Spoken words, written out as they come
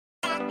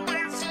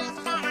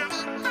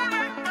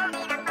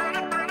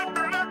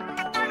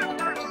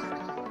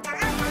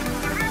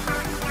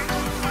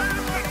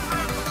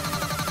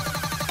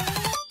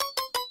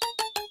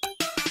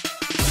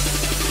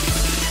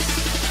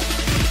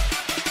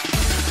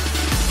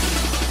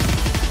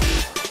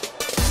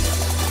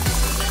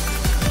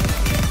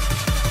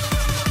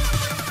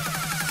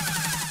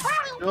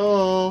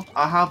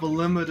I have a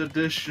limited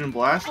edition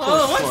Blast.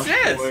 Oh, what's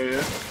this?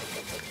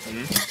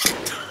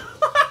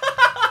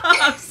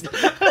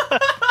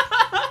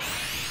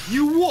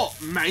 You what,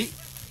 mate?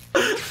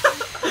 Oh,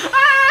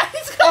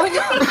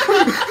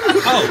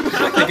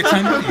 I think it's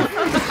time to leave.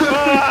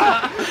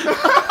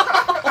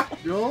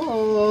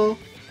 Yo.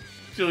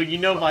 Joe, you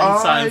know by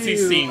his silence,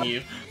 he's seen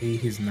you.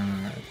 He's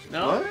not.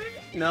 No? What?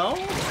 No?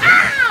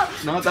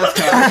 No, that's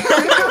Cal.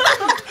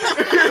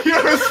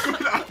 You're a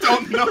squid, I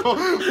don't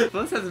know.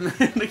 Blitz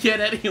hasn't get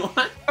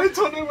anyone. I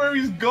don't know where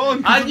he's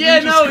gone. Yeah,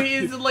 no,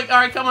 he's like,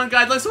 alright, come on,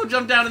 guys, let's all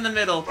jump down in the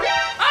middle.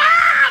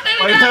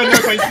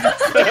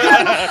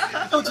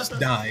 He'll just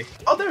die.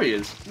 Oh, there he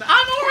is.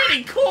 I'm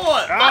already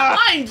caught!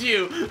 Behind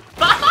you!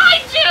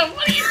 Behind you!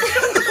 What are you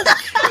doing?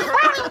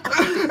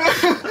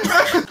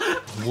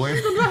 Where?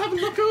 I'm gonna have a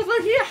look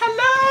over here.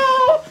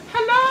 Hello!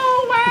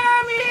 Hello,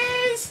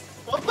 whammies!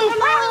 What the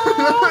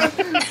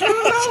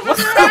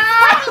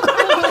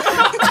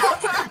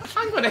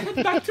I'm gonna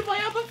head back to my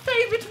other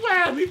favorite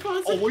whammy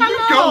person. Oh, will you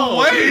go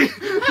away?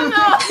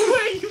 Hello!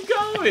 Where are you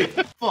going?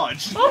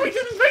 Fudge. Oh, we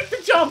didn't make the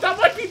jump. That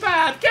might be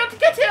bad. Get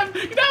him.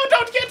 No,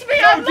 don't get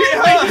me. I'm get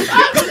lonely. her.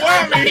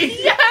 I'm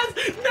lonely. Yes.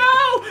 No.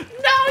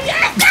 No.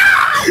 Yes.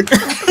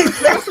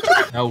 No.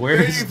 Now,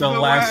 where's the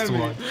last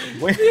one?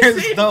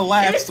 Where's the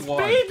last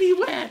one? Baby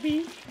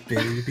whammy.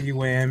 Baby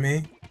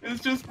whammy. It's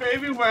just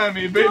Baby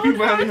Whammy. Baby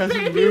Whammy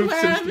hasn't moved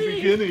since the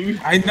beginning.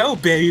 I know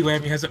Baby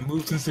Whammy hasn't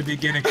moved since the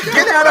beginning.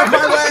 Get out of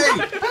my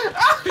way!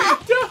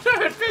 Don't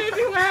hurt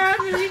Baby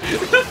Whammy.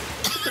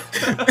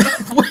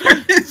 Where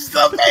is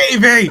the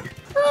baby?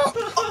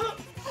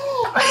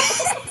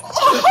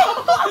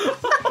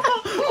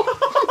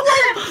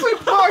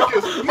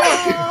 Marcus!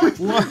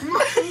 What?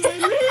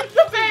 Leave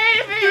the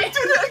baby. You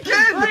did it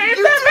again! Leave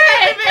the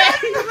baby.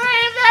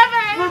 Leave the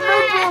baby.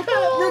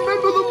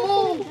 Remember the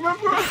mole!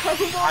 Remember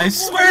I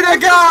swear to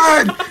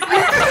God!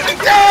 You're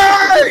gonna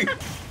die!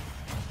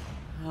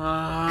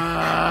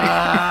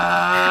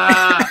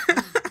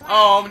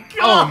 Oh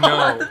God! Oh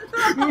no!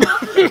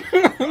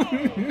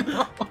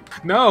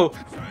 No!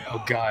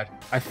 Oh God!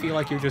 I feel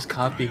like you're just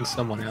copying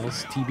someone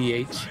else.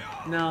 TBH.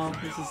 No,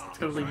 this is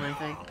totally my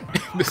thing.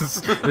 This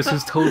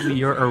is totally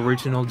your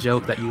original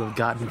joke that you have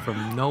gotten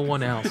from no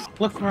one else.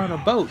 Look, we're on a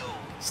boat.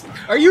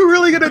 Are you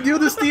really gonna do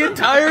this the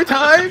entire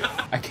time?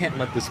 I can't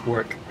let this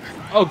work.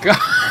 Oh God!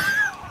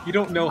 You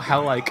don't know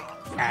how like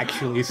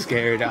actually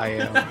scared I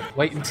am.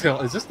 Wait until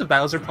is this the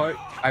Bowser part?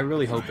 I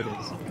really hope it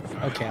is.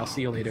 Okay, I'll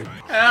see you later.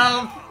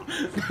 Help!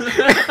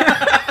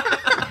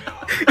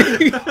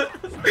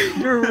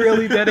 You're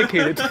really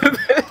dedicated to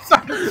this.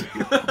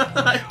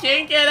 I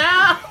can't get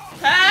out!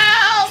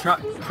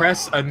 Help!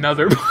 Press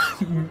another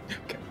button.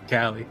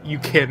 Callie, you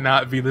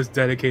cannot be this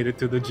dedicated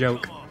to the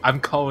joke.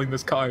 I'm calling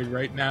this card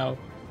right now.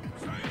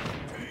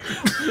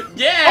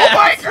 Yeah! Oh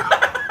my God!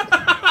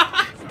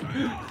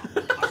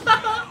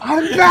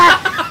 I'm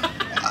back!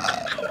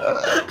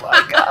 Oh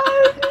my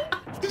God!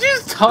 Did you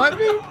just taunt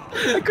me?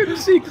 I couldn't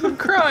see because I'm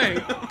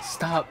crying.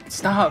 Stop!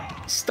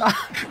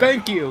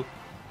 Thank you.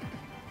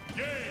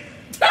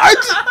 I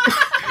just...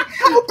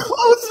 How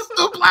close is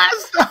the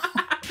blast off?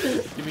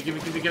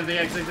 Give the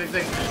X.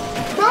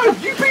 No,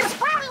 you be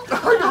spoiled!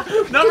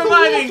 No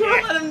reviving!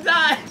 Let him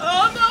die!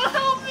 Oh no,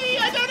 help me!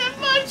 I don't have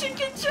motion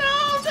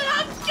controls and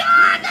I'm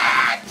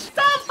garbage!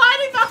 Stop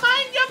hiding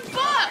behind your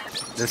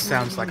butt! This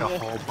sounds like a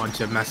whole bunch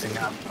of messing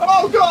up.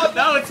 Oh God!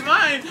 No, it's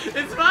mine!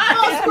 It's mine!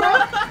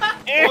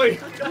 Oi!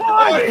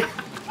 Oi!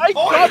 I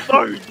got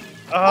those!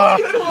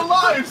 You're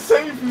alive!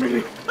 Save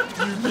me!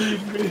 You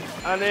need me.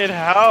 I need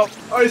help.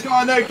 Oh, he's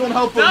got an egg. Don't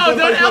help him. No,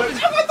 don't help him!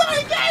 I'm gonna die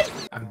again!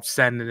 I'm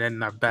sending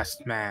in our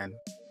best man.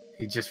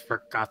 He just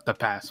forgot the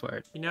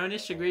password. You know,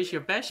 Nishigree's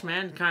your best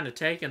man kind of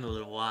taking a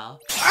little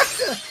while.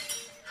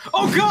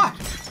 Oh God!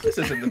 This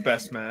isn't the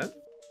best man.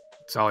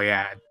 That's all he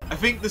had. I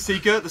think the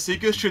Seeker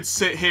should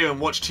sit here and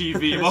watch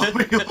TV while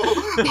we all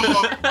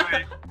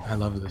play. I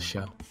love this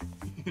show.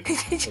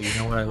 But you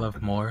know what I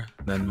love more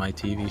than my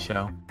TV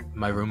show?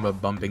 My Roomba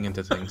bumping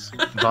into things.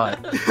 But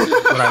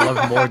what I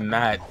love more than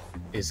that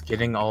is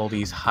getting all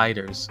these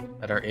hiders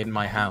that are in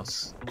my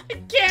house. I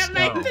can't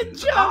make the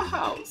jump!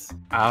 House.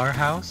 Our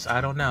house? I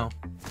don't know.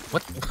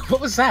 What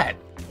was that?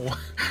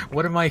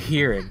 What am I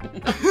hearing?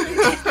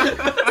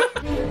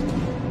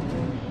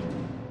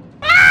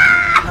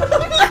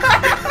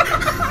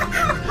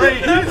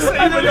 Wait,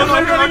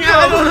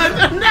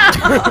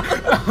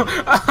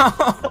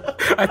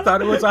 I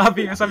thought it was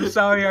obvious. I'm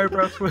sorry I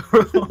broke the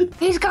rule.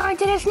 He's going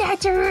to the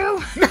snatcher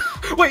room.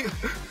 Wait,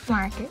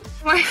 Marcus.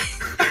 I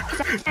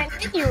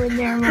think you were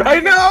there, Marcus. I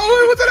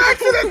know it was an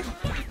accident.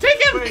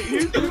 Take him!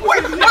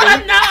 Wait, what?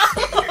 No!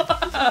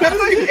 That's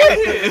what you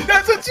get.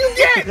 That's what you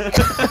get.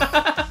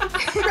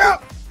 No.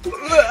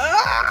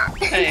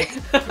 Hey.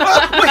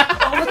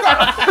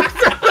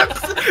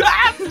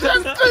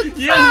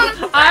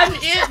 I'm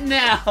it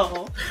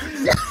now!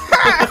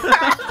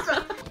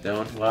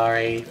 Don't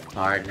worry,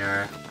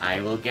 partner.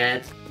 I will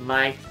get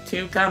my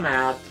two come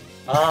out.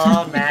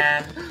 Oh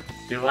man,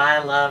 do I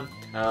love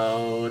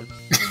Toad.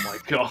 Oh my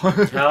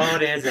God.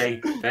 Toad is a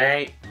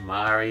great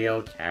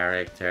Mario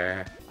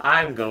character.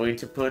 I'm going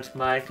to put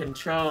my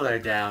controller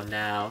down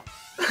now.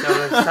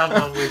 So if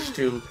someone wished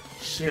to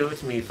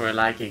shoot me for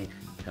liking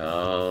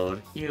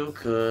Toad, you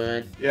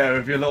could. Yeah,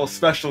 with your little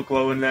special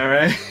glow in there,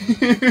 eh?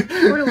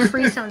 Portal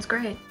free sounds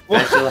great.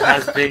 Special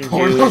has been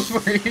Portal used.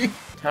 free.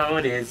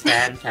 Toad is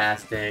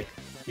fantastic.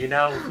 You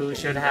know who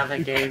should have a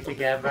game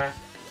together?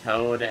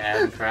 Toad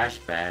and Crash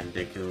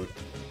Bandicoot.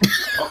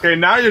 Okay,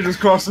 now you're just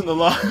crossing the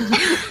line.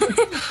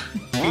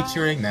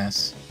 Featuring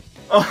Ness.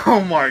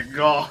 Oh my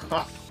god.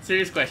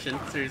 Serious question.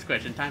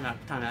 Time out.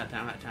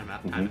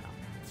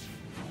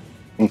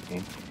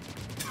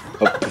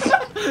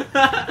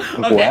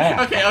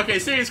 Okay.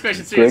 Serious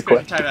question.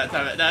 Time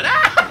out. No.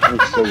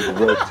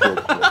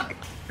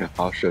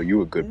 I'll show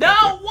you a good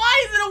No,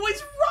 why is it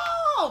always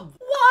wrong?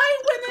 Why,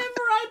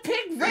 whenever I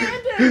pick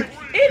random,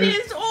 it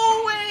is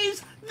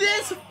always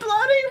this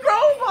bloody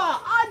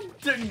robot?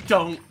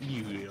 Don't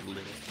you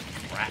little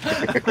crap.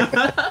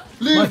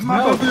 Leave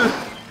my brother.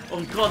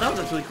 Oh god, that was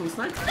a really cool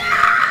snipe.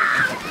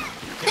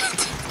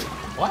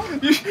 What?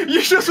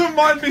 You just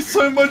remind me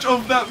so much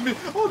of that.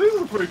 Oh, these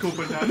are pretty cool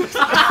bananas.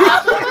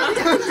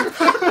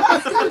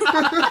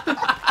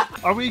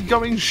 Are we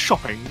going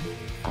shopping?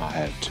 I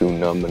have 2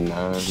 number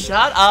 9s.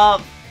 Shut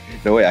up.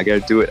 No way, I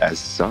gotta do it as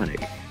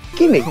Sonic.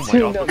 Give me Oh my 2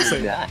 God, number don't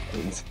say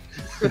 9s.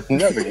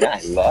 Number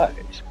 9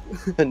 large.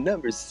 A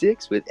number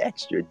 6 with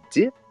extra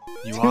dip.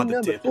 You 2 are the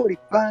number dip.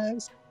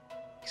 45s.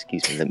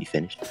 Excuse me, let me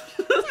finish.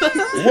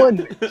 1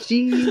 with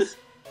cheese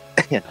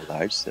and a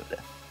large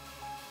soda.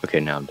 Okay,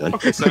 now I'm done.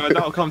 Okay, so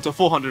that'll come to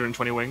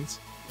 420 wings.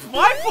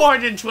 Why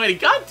 420?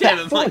 God damn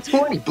it, Mike.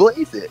 420,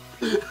 blaze it.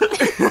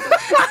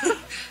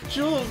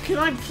 Jewel, can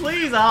I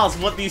please ask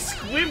what these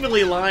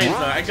squibbly lines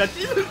are? I got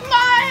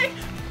Mike!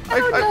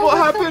 What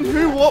happened?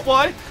 Who? What?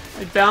 Why?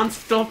 I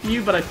bounced off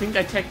you, but I think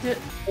I teched it.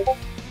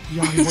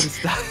 Yanni, what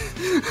is that?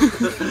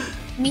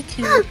 Me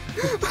too.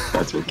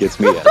 That's what gets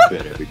me out of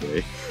bed every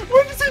day.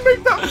 When does he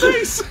make that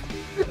face?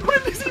 When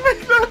does he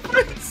make that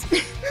face?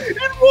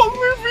 In what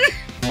movie?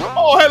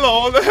 Oh,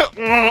 hello there.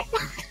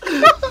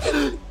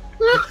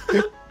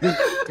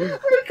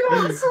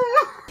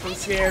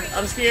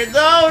 I'm scared.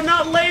 No,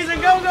 not laser.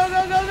 Go.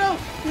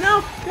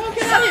 No,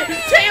 get out of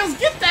here. Tails,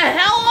 get the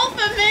hell off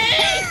of me!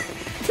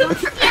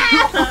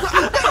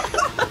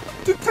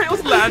 Did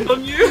Tails land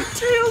on you?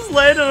 Tails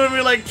landed on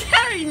me like,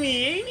 carry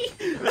me, Amy.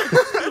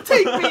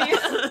 Take me.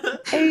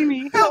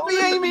 Amy. Help me,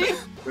 Amy.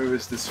 Where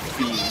is this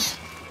fiend?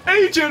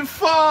 Agent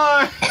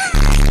 5!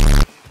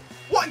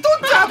 What?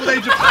 Don't dab on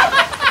Agent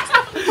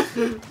 5!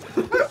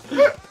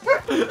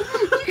 You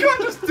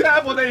can't just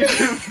dab on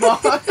Agent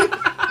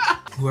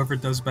 5! Whoever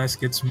does best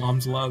gets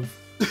mom's love.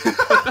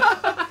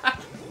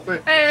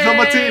 Wait, it's on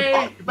my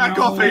team. Back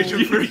off,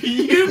 Agent 3.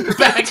 You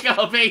back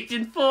up,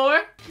 Agent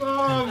 4.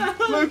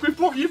 Look, we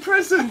brought you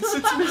presents.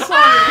 It's missiles.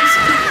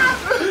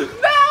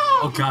 No!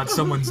 Oh god,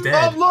 someone's dead.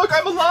 Mom, look,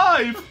 I'm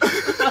alive.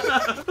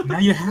 Now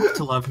you have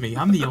to love me.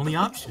 I'm the only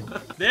option.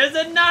 There's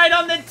a knight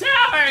on the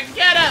tower.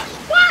 Get up.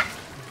 What?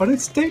 But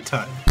it's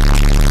daytime.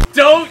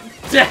 Don't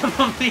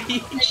demo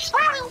me.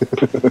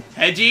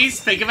 Hedgies,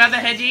 think about the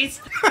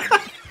hedgies.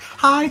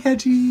 Hi,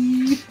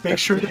 Hedgie. Make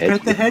sure to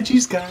pet the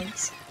Hedgies,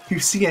 guys. If you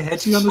see a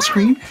Hedgie on the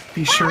screen,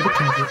 be sure to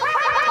pet it.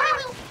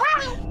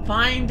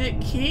 Find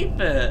it, keep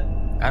it.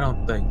 I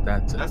don't think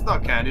that's it. That's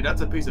not candy,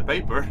 that's a piece of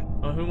paper.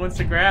 Well, who wants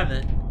to grab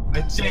it?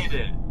 I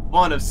cheated.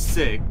 1 of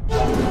 6. What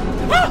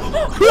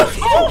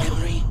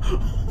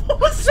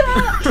was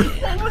that?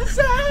 What was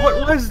that? What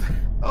was that?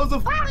 That was a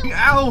f***ing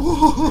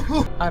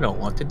owl. I don't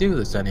want to do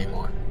this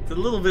anymore. It's a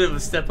little bit of a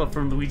step up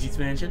from Luigi's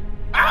Mansion.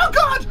 Oh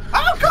god!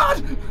 Oh god!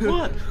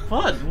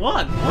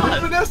 What?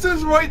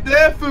 Vanessa's right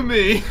there for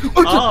me.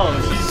 Oh,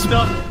 she's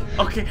not.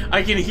 Okay,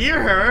 I can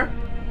hear her.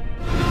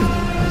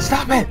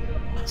 Stop it!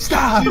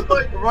 Stop! She's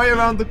like right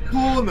around the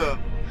corner.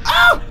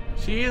 Oh!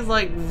 She is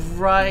like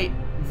right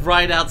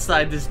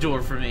outside this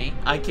door for me.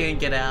 I can't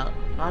get out.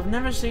 I've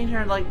never seen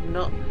her like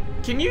no.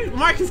 Can you,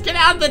 Marcus, get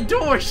out the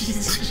door?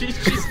 She's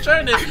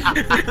trying to.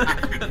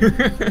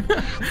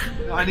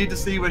 I need to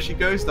see where she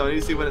goes though. I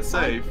need to see when it's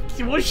safe.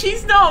 Well,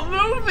 she's not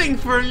moving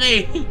for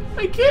me.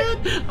 I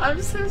can't.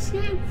 I'm so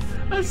scared.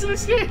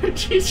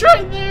 She's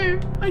right there.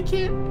 I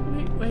can't.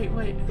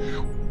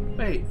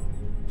 Wait.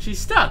 She's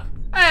stuck.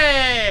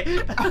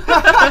 Hey!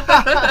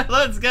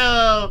 Let's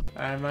go.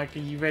 Alright, Mark, are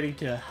you ready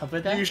to hop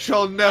with that? You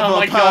shall never Oh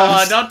my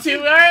pass. god, not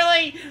too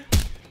early!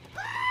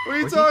 What are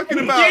you talking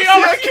about? You See,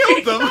 I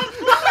killed them.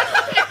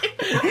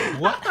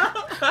 What?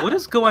 What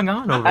is going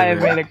on over I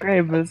there? made a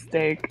grave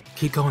mistake.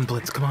 Keep going,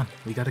 Blitz. Come on.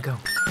 We gotta go.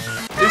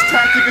 This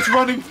tactic is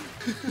running.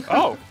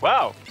 Oh,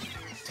 wow.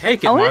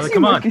 Take it, I want Marley. to see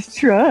Come on. Marcus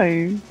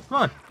try. Come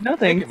on. No Take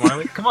thanks. it,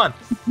 Marley. Come on.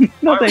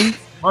 No thanks.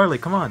 Marley,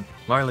 come on.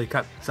 Marley,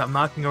 stop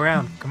knocking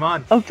around. Come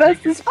on. I'm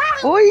fastest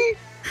boy.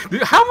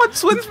 Dude, how much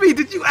swim speed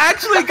did you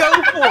actually go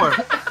for?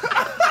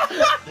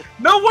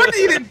 No wonder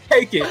you didn't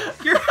take it.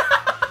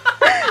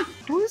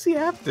 Who is he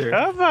after?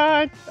 Come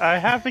on. I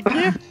have a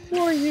gift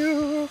for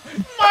you.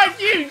 Mark,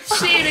 you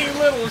cheating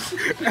little.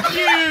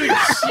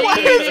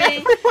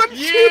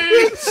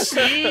 You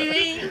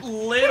cheating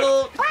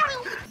little.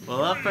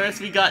 Well, up first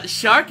we got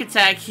Shark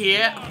Attack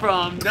here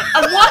from...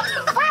 what?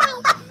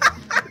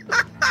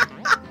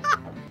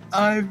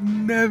 I've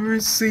never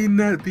seen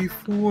that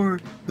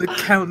before. The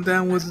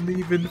countdown wasn't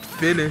even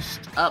finished.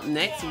 Up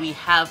next we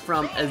have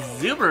from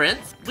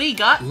Exuberance, we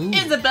got Ooh.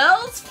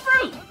 Isabel's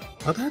Fruit.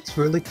 Oh, that's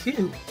really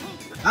cute.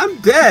 I'm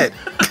dead.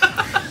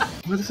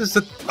 Well, this is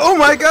a... Oh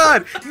my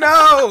god!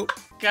 No!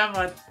 Come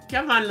on,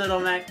 little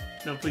Mac.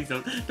 No, please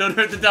don't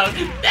hurt the dog.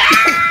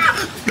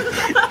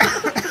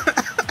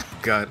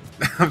 God,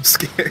 I'm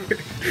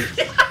scared.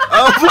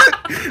 Oh, what?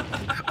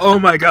 Oh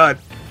my god.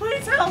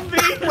 Please help me.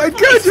 Oh my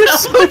god, you're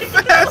so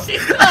fast.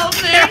 Please help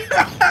me.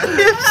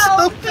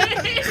 Help me.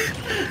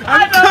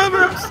 I'm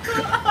coming.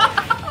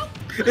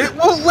 It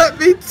won't let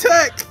me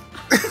text.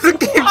 The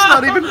game's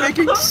not even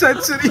making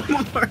sense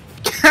anymore.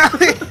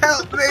 Callie,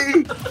 help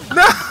me.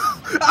 No.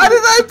 How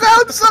did I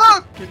bounce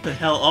up? Get the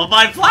hell off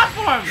my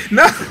platform.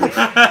 No.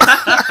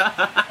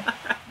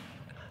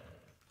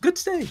 Good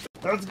save.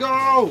 Let's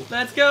go!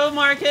 Let's go,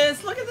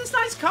 Marcus. Look at this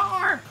nice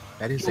car.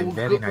 That is a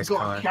very nice We've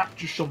got car. to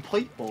capture some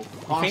people.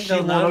 I think see they'll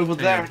one know? over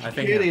there. Yeah, I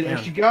think Kitty, they'll- there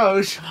yeah. she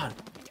goes. Come on.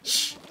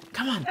 Shh.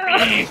 Come on.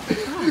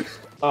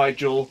 Alright,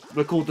 Joel.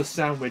 We're called the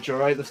sandwich,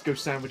 alright? Let's go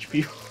sandwich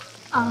people.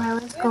 Alright,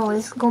 let's go.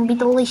 This is gonna be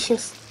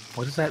delicious.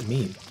 What does that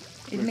mean?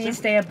 It means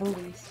they are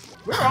bullies.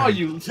 Where are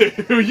you two?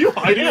 Are you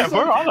hiding? Yeah,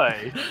 where are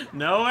they?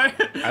 Nowhere.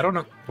 I don't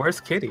know. Where's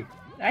Kitty?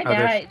 I Oh,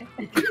 there's- died.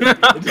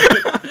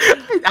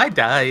 I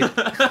died.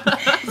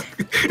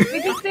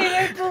 Because they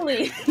are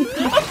bullies.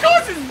 Of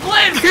course it's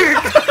Blitz.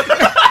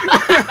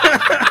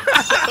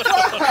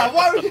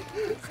 Why are you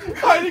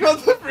hiding on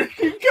the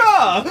freaking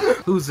car?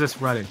 Who's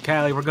this running?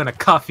 Callie, we're gonna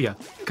cuff ya.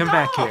 Come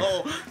back here.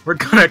 No. We're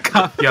gonna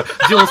cuff ya.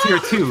 Jill's here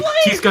too.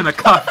 She's gonna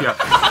cuff ya.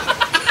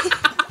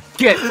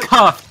 Get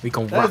cuffed. We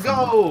gon' Let's rough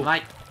 'em up. go!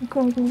 Like I'm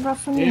going to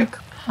rough and Yeah.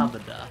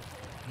 Habada.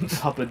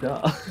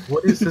 Habada.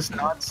 What is this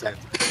nonsense?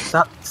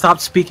 Stop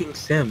speaking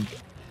Sim.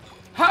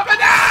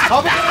 Habada!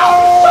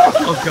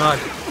 Oh god.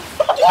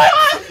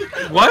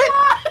 What?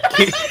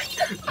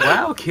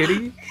 Wow,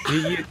 Kitty.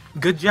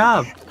 Good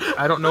job.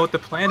 I don't know what the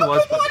plan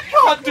was, but I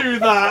can't do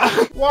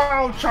that!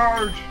 Wow,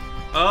 charge!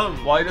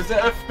 Why does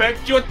it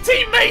affect your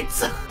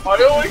teammates?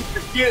 I always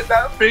forget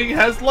that thing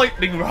has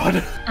lightning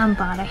rod. I'm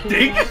bad at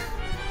Ding! it.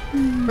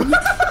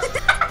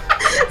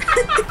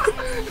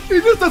 He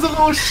just does a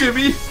little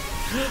shimmy.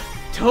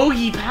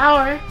 Togi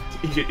power.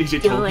 Is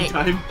it Do Togi it.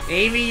 time?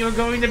 Amy, you're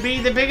going to be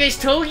the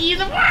biggest Togi in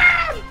the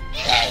world.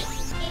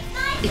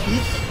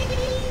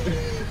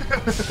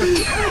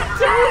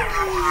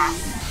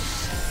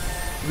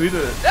 Look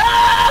at it.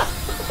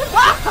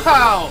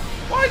 Wow!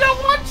 Why not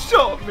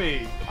one-shot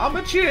me?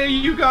 I'ma cheer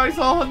you guys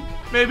on.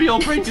 Maybe I'll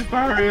break this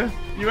barrier.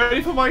 You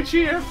ready for my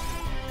cheer?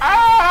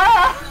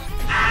 Ah!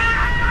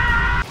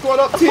 Squad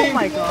up, team! Oh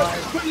my god.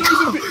 Quit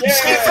losing people!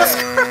 Yeah. That's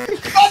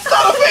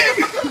not a thing!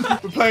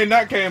 We're playing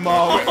that game,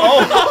 are we?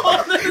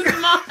 Oh! This is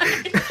mine.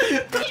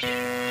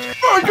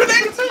 Oh,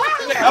 grenades!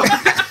 Now!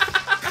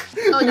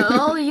 Oh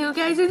no, you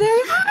guys are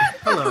there.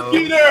 hello.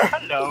 Peter!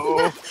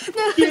 Hello.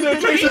 Peter,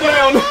 chase it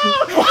down!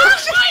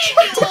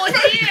 Why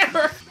are you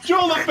here?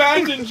 Joel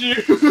abandoned you!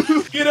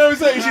 Get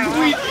Ozei, she's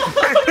weak!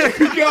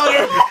 You got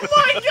her! Oh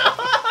my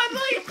god!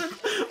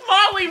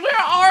 Molly, where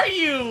are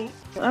you?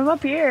 I'm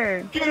up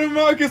here. Get her,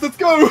 Marcus, let's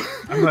go!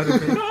 I'm not a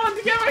bit. Come on,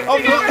 together! Oh,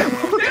 Together!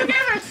 no.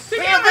 Together!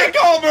 Damn it,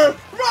 Calmer!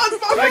 Run,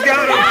 Marcus! I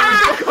got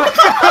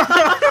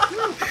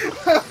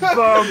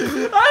Bum.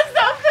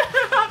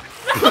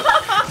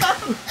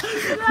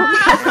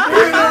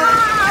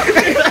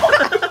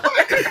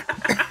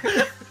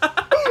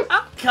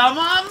 Come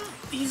on!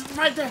 He's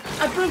right there!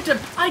 I proved him!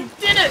 I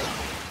did it!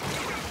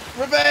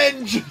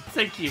 Revenge!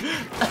 Thank you.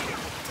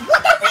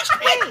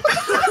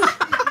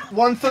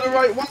 One to the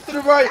right, one to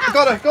the right!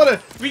 Got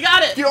her! We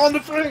got it! Get on the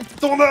thing!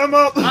 Don't let him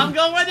up! I'm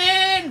going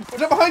in!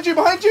 Watch out, behind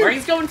you!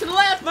 Marcus going to the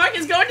left!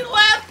 Marcus going to the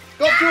left!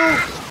 Got Joel!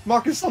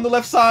 Marcus on the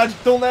left side!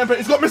 Don't let him,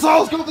 he's got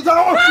missiles! Go up the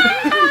tower!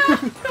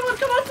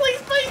 Come on,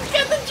 please,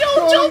 get the Joel!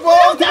 Come on, Joel,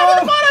 Bob, down come at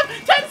the on. bottom!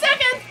 10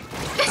 seconds!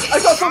 I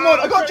got someone!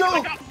 I got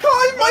Joel!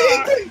 Kai, my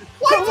inkling!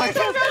 What?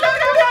 Go!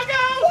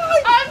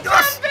 I'm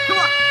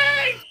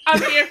coming!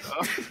 I'm here!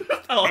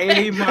 Oh,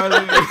 Hey,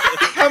 Marley.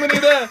 How many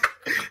are there?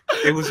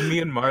 It was me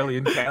and Marley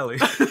and Callie.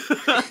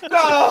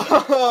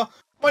 No!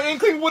 My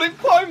inkling wouldn't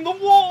climb the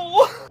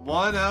wall!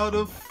 1 out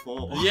of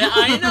 4. yeah,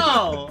 I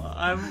know!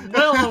 I'm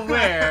well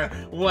aware.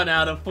 1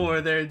 out of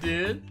 4 there,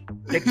 dude.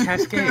 It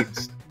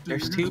cascades.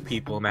 There's 2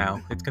 people now.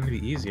 It's gonna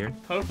be easier.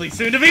 Hopefully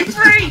soon to be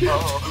free!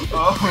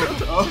 Oh,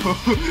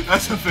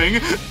 that's a thing.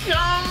 Come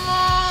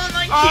on,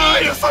 I Ah,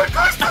 can't! you're so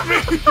close to me!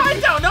 I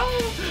don't know!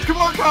 Come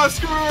on, Kai,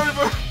 screw her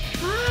over!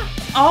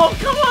 Oh,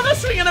 come on, a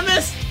swing and a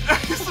miss!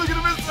 You're still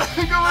gonna miss!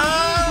 Go on!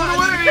 Run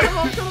away! Come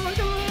on!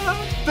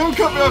 Don't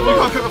cut me off! You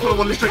can't cut me off on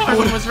one straight Carmen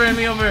forward! almost ran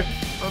me over.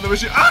 Oh, there was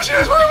she. Ah, she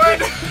is! Run away!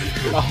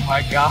 Oh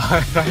my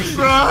god.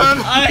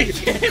 Run! I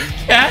can't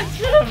catch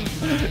him!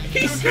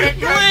 He's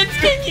Blitz!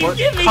 Can you What?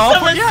 give me Call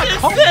some for- yeah,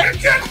 call-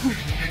 assistance?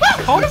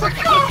 Hold on.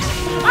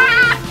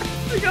 Ah!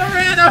 He got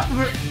ran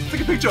over.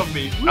 Take a picture of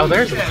me. Oh,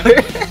 there's Yeah.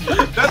 a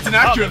That's an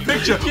accurate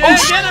picture. Yeah,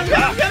 Oh, get him, get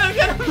him, get him,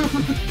 get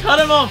him. Cut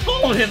him off,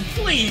 follow him,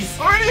 please.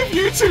 Are any of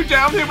you two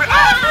down here?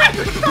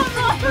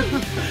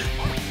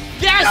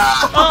 Yes!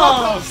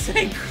 Oh,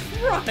 thank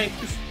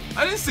Christ.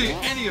 I didn't see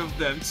any of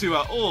them two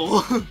at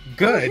all.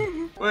 good.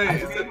 Wait,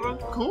 is everyone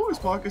cool? Is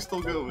Marcus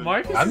still going?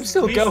 Marcus, I'm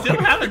still we going. still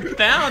haven't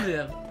found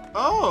him.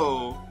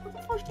 Oh.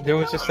 There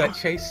was just that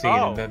chase scene,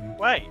 and then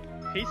wait,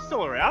 he's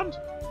still around?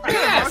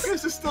 Yes!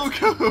 Marcus is still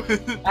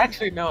going.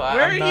 actually no.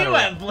 Where I'm are not you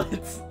around. at,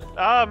 Blitz?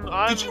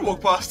 Did you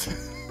walk past?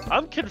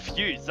 I'm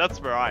confused. That's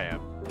where I am.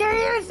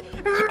 There is.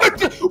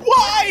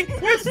 Why?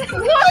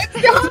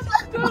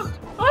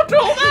 After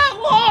all that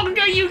long,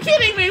 are you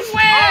kidding me?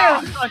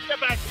 Where? Get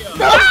back here.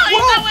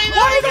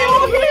 Why is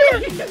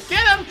that?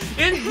 Get him!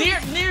 In near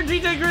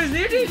DJ Grooves,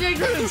 near DJ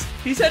Grooves.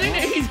 He's heading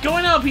there. He's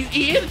going up.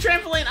 He hit the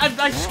trampoline.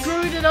 I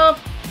screwed it up.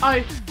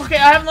 Okay,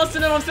 I haven't lost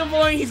him. I'm still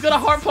following. He's got a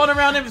heart pod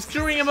around him,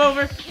 screwing him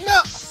over.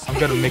 No. I'm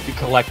gonna make you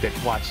collect it.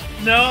 Watch.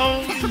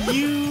 No,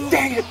 you.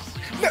 Dang it!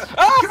 No.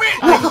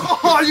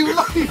 Oh, you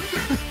lucky.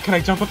 Can I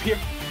jump up here?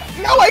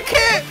 No, I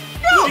can't.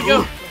 No. Where'd he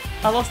go?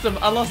 I lost him.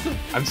 I lost him.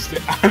 I'm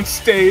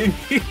staying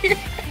here.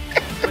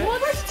 Where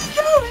did he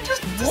go? He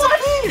just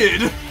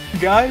disappeared.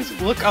 Guys,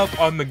 look up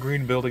on the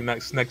green building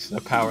next to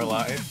the power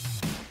line.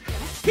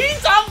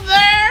 He's up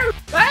there.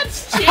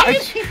 That's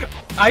cheating.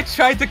 I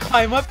tried to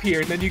climb up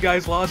here, and then you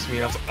guys lost me.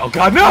 And I was like, oh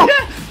god, no!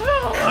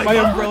 Oh my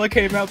umbrella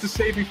came out to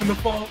save me from the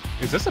fall.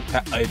 Is this a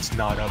pet? It's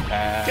not a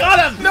pet.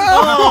 Got him! No!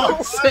 Oh,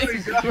 Oh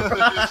thank my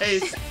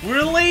Christ.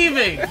 We're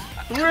leaving.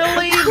 We're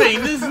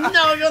leaving. This is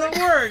not gonna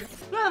work.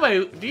 By the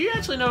way, do you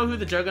actually know who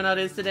the Juggernaut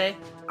is today?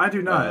 I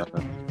do not.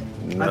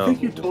 No. I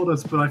think you told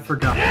us, but I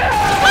forgot.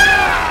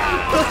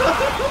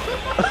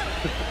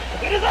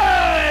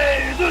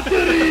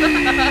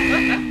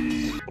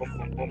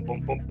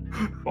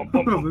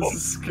 Oh, this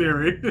is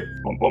scary. Where?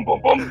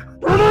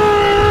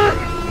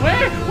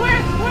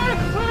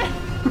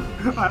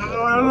 I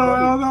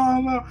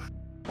don't know.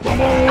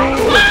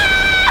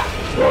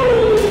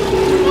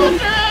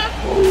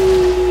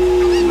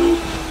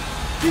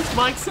 This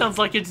mic sounds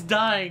like it's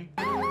dying.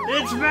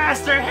 It's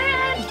Master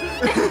Hand!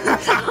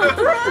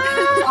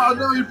 Oh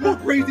no, you brought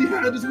Crazy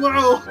Hand as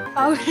well.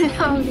 Oh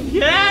no.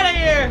 Get out of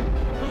here!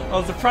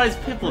 Oh, surprised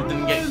Piplup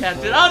didn't get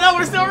captured. Oh no,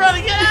 we're still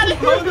running! Get out of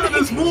here! Oh no,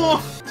 there's more.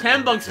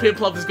 $10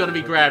 Piplup is gonna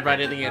be grabbed right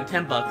at the end.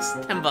 $10.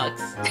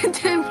 $10.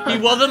 10 He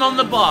wasn't on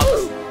the box.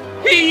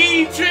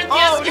 He tripped.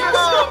 Oh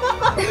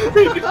Yes,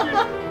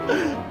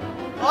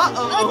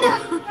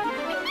 Uh-oh.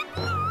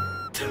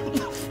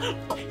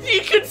 He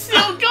could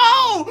still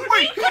go!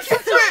 Wait, he can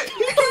fit!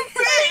 He can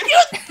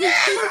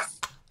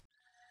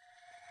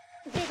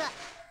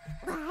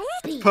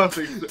fit!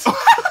 Perfect.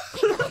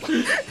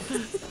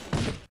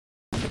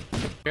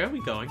 Where are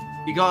we going?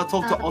 You gotta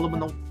talk to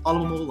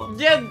Olamola.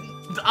 Yeah,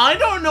 I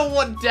don't know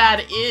what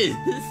that is.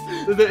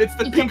 It's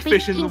the pink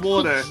fish in the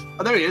water.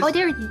 Oh, there he is. Oh,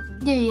 there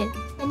he is.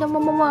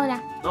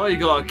 Oh, you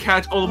gotta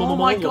catch Olamola. Oh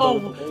my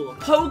god,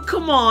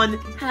 Pokemon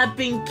have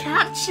been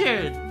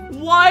captured.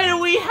 Why do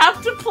we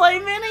have to play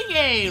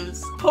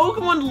minigames?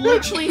 Pokemon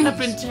literally have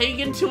been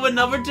taken to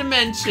another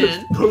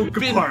dimension,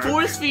 been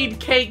force-feed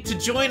Cake to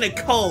join a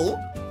cult,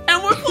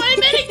 and we're playing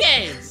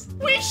minigames.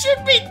 We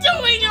should be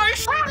doing our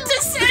shit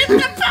to save the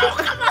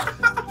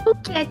Pokemon! We'll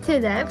get to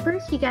that.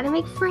 First, you gotta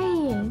make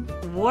friends.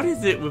 What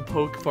is it with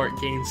Pokepark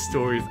game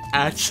stories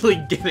actually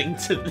getting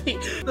to me?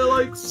 They're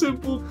like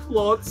simple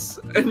plots,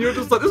 and you're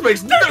just like, this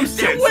makes no sense.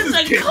 There was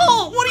a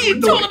cult! What are you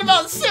talking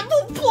about?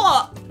 Simple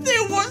plot!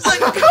 There was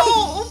a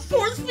cult of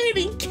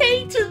force-feeding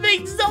Cake to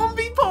make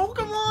zombie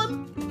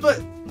Pokemon!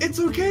 But it's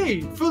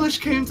okay. Foolish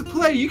came to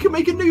play. You can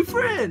make a new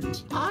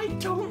friend. I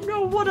don't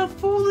know what a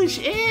foolish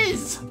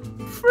is!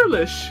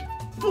 Frillish.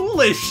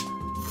 Foolish!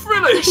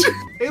 Frillish!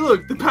 Hey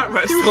look, the Pat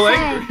Rat's still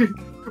angry.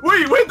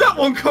 Wait, where'd that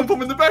one come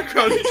from in the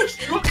background? He just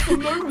dropped from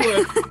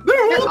nowhere.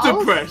 They're all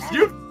depressed.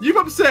 You've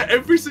upset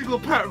every single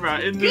Pat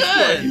Rat in this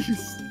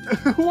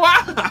place.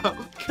 Wow!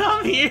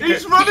 Come here!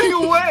 He's running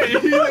away!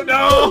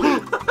 No!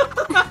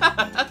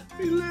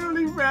 He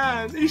literally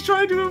ran. He's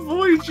trying to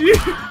avoid you.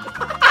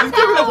 He's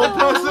giving up one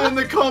person in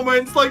the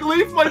comments like,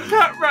 leave my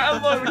Pat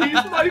Rat alone.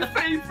 He's my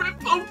favorite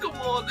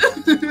Pokemon.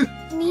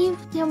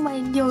 Leave them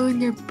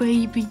alone,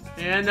 baby.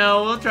 Yeah,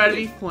 no, we'll try to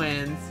be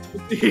friends.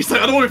 He's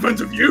like, I don't want to be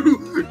friends with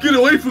you. Get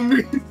away from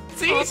me.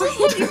 See, he's just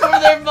looking for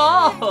their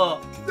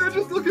ball. They're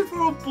just looking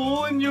for a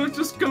ball and you're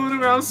just going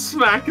around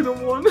smacking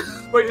them one.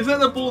 Wait, is that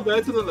the ball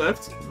there to the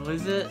left?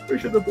 Was it?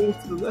 Pretty sure the ball's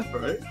to the left,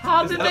 right?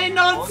 How did they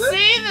not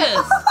see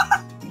this?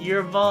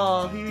 Your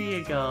ball, here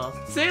you go.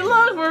 See,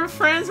 look, we're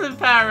friends with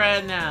Pat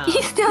Rat now.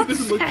 He's still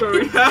Doesn't look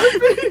very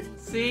happy.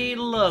 See,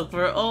 look,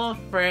 we're all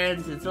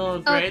friends. It's all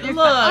great. there's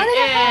Look, the other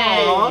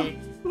hey,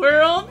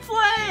 we're all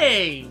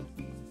playing.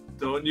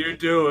 Don't you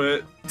do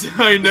it.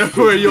 I know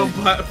where your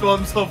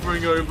platform's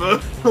hovering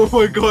over. Oh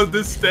my god,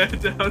 this stare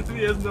down.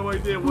 He has no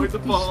idea where to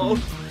fall.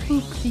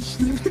 He's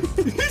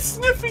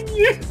sniffing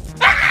you.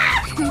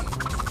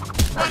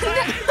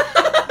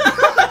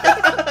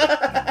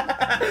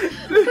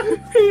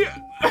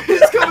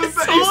 He's coming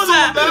back. He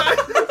saw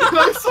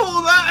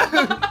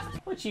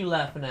you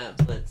laughing at,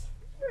 Blitz?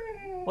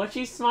 What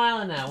you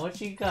smiling at?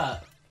 What you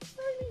got? I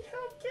need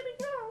help getting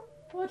out.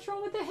 What's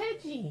wrong with the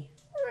hedgie?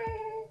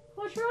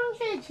 What's wrong,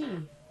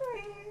 hedgie?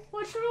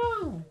 What's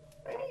wrong?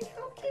 I need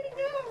help getting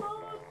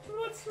out.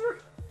 What's wrong?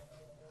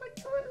 I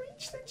can't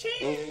reach the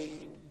chair.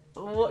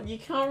 What? You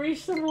can't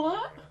reach the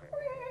what?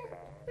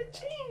 The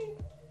chair.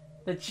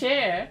 The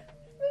chair?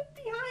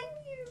 Behind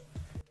you.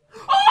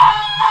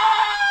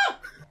 Ah!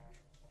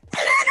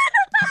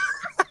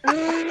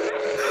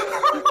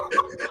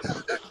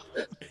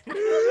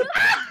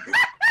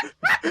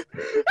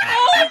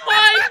 Oh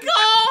my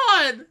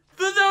god!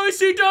 For those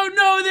who don't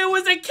know, there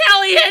was a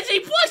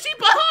Calliemacn plushie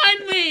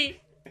behind me!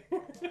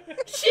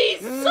 She's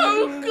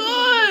so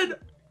good!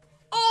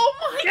 Oh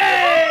my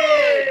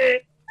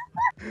god!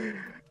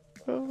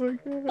 Oh my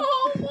god.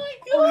 Oh my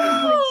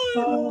god!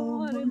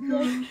 Oh,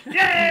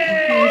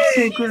 Yay! Oh,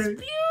 so She's great.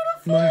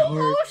 beautiful! My heart.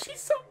 Oh, she's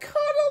so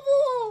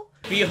cuddable!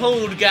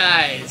 Behold,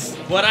 guys,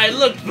 what I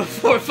looked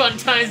before Fun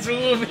Times for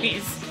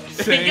Woomies.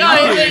 Same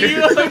Guys, here.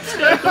 you look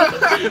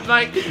too.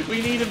 Mike,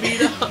 we need to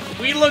meet up.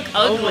 We look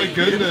ugly. Oh my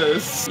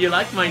goodness. You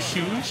like my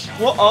shoes?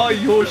 What are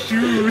your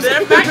shoes?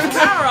 They're back to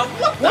power up.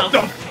 What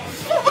the?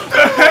 What the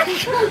heck?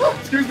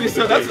 Excuse me,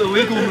 sir, that's a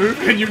legal move,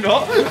 can you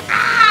not?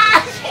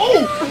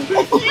 Oh!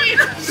 You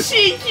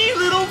cheeky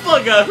little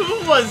bugger. Who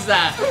was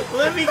that?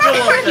 Let me go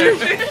up there.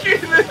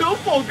 Cheeky little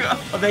bugger.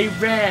 Oh, they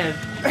ran.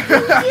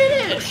 Who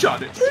did it?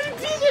 Shut it. Who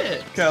did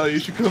it? Callie, you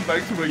should come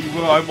back to where you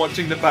were. I'm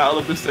watching the Battle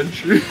of the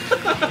Century.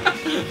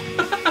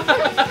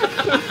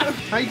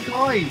 Hey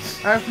guys,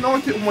 I have no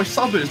idea what my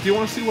sub is. Do you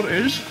want to see what it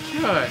is?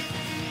 Sure.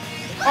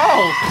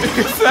 Oh,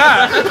 it's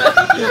that!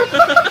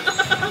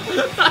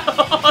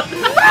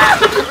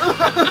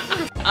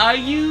 Are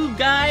you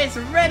guys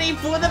ready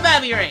for the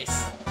Babby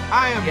Race?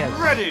 I am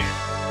ready.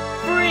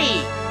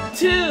 3,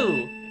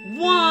 2,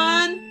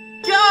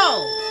 1,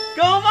 go!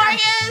 Go,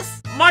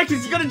 Marcus!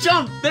 Marcus, you gotta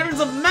jump! There is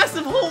a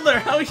massive hole there!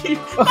 How are you?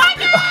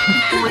 Marcus!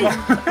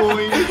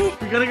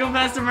 We gotta go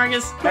faster,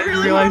 Marcus!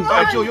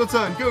 Alright, Joel, your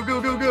turn. Go,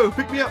 go, go, go.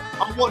 Pick me up.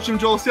 I'll watch him,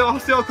 Joel. See how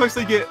close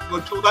they get. Oh,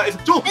 Joel, that is.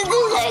 Joel!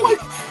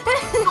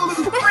 Joel, this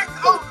is great!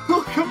 Oh,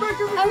 come back,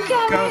 come back. Go,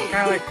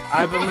 Callie.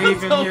 I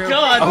believe in Oh, you.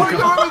 God! Oh,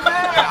 God, over there!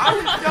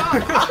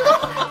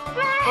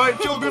 Alright,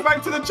 Joel, go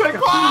back to the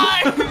checkpoint!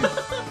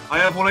 I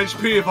have 1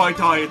 HP if I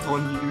die, it's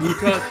on you.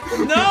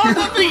 No,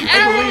 nothing I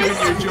believe in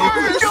you,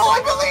 Joel. Joel,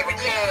 I believe in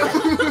you!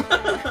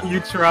 You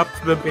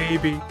dropped the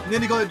baby. You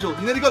nearly got it, Joel.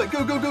 You nearly got it.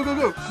 Go, go, go, go,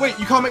 go. Wait,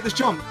 you can't make this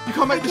jump. You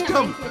can't make this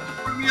jump.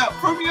 Throw me up.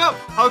 Throw me up.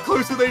 How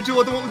close are they,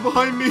 Joel? I don't want them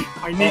behind me.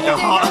 I need a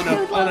hole.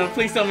 Oh no,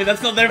 please tell me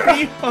that's not there for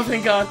you. Oh,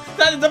 thank God.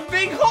 That is a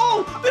big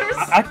hole. There's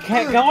I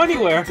can't go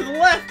anywhere. to the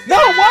left. No,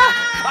 what?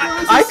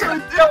 This is so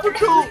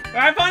difficult.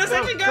 Alright, find a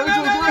section. Go, go,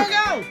 go, go,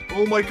 go.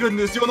 Oh my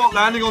goodness, you're not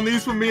landing on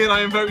these for me and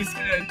I am very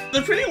scared.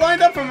 They're pretty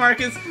lined up for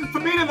Marcus. For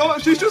me and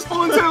not, she's just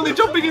voluntarily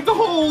jumping into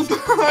holes.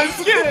 I'm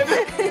scared.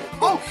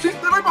 Oh, they're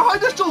right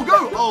behind us, Joel.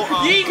 Go. Oh,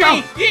 Yeet go.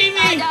 me! Yeet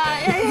me!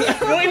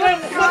 Wait,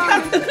 what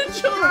happened to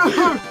Joel?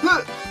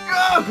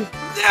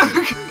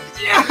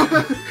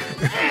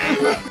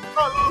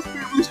 That last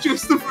bit was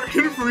just a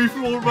freaking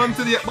free-for-all run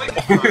to the end.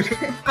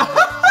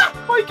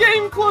 My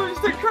game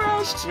closed, it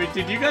crashed. Wait,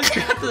 did you guys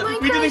grab the...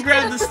 We didn't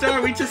grab the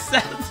star, we just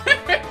sat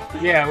there.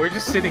 Yeah, we're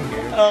just sitting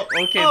here. Oh,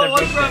 okay, Oh, they're I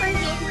both grabbed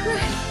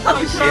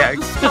Yeah.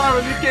 the star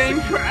and the game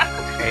crashed.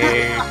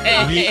 Hey,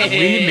 we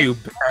knew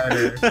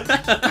better.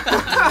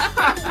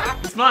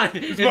 It's mine!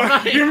 It's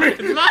mine!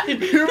 It's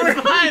mine!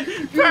 It's mine!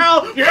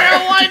 Pearl! Pearl,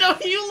 why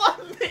don't you love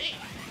me?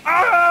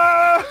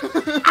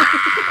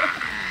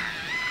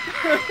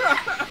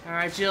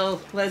 Alright,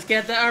 Jill, let's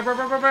get the...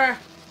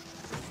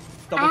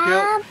 Double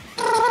kill.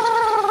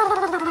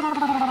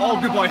 Oh,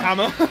 goodbye,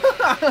 hammer.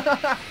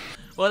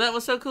 Well, that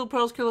was so cool.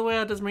 Pearl's kill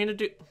away. Does Marina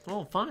do...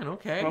 Oh, fine,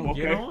 okay. Oh,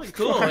 okay. You know,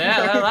 cool,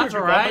 yeah, that's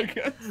alright.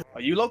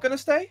 Are you lot gonna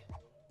stay?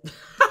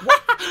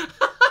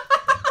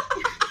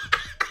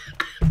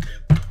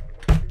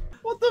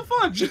 What the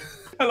fudge?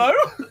 Hello?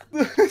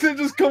 They're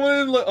just coming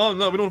in like, oh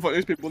no, we don't want to fight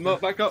these people. No,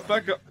 back up,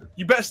 back up.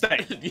 You better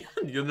stay.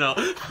 You know.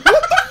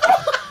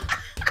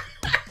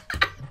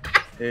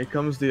 Here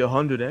comes the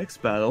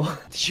 100x battle.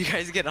 Did you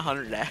guys get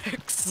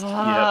 100x?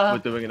 Yeah, we're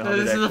doing an 100x.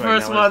 This is the right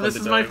first now, one. it's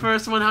This is my Thunderdome.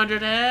 first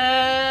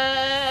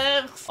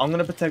 100x. I'm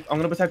gonna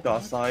protect our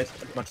side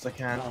as much as I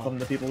can from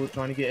the people who are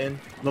trying to get in.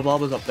 The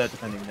Barber's up there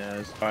defending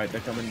theirs. Alright,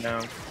 they're coming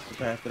down.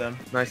 Prepare for them.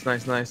 Nice,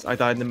 nice, nice. I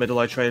died in the middle.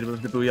 I traded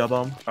with the Booyah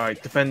Bomb.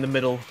 Alright, defend the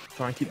middle.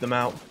 Try and keep them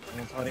out.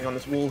 Someone's hiding on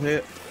this wall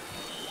here.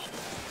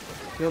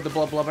 Kill the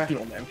blood blubber.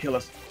 Kill them, kill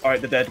us. Alright,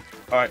 they're dead.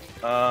 Alright,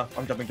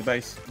 I'm jumping to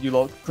base. You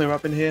lot clear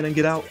up in here and then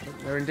get out.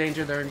 They're in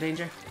danger. They're in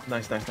danger.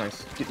 Nice, nice,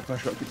 nice. Keep the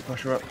pressure up, keep the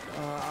pressure up.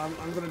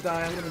 I'm gonna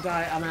die. I'm gonna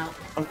die. I'm out.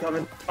 I'm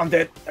coming. I'm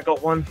dead. I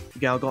got one.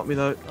 Gal got me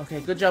though.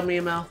 Okay, good job,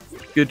 Miamel.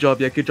 Good job,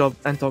 yeah, good job.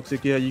 And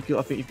Toxic, yeah, you kill,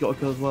 I think you've got a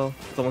kill as well.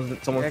 Someone's in the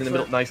Excellent.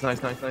 middle. Nice,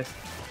 nice, nice, nice.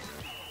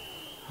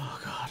 Oh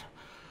God.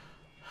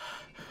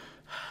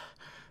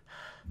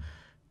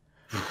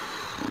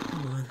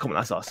 Come on,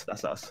 that's us.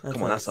 That's us. That's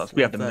Come on, us. that's us.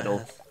 We have the That's middle.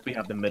 us. We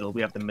have the middle.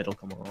 We have the middle.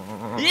 Come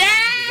on.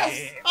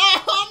 Yes!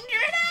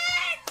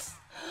 100x!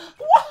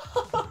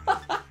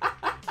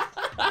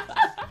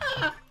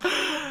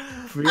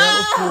 3 out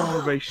of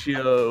 4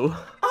 ratio.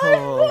 I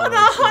won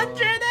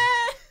 100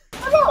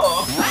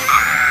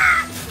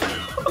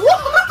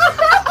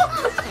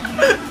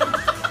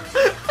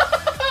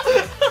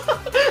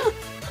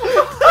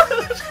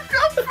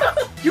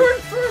 You're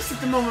in first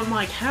at the moment,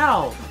 Mike.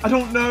 How? I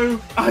don't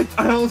know. I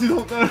honestly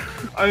don't know.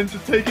 I'm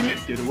just taking it.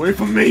 Get away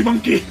from me,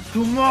 monkey.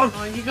 Come on.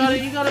 Oh, you got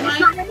it,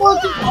 Mike.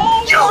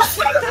 Oh, you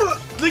son of a...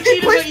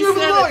 Lakita got you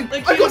second.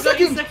 I got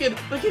second.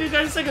 Lakita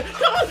got you second.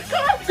 Come on.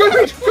 Go.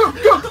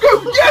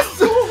 Yes!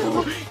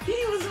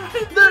 He was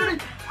right Literally,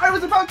 I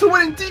was about to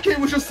win and DK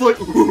was just like...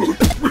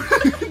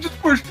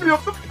 just pushed me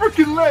off the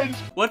freaking ledge.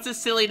 What's a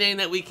silly name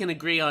that we can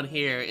agree on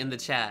here in the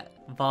chat?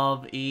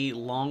 Bob E.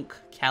 Lonk,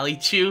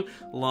 Callichu,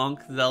 Lonk,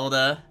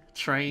 Zelda,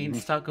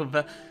 Trains, Taco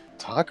Bell.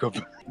 Taco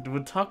Bell.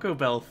 Would Taco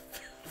Bell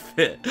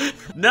fit?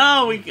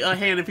 No,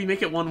 hand, if we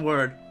make it one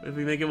word. If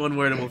we make it one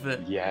word, it will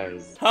fit.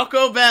 Yes.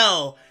 Taco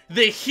Bell,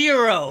 the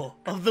hero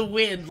of the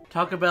wind.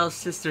 Taco Bell's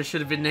sister should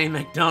have been named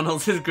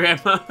McDonald's. His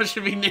grandma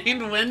should be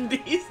named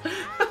Wendy's.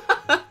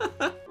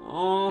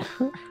 Oh,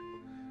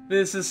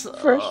 this is...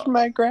 First,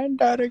 my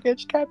granddaughter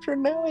gets captured.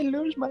 Now I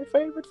lose my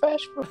favorite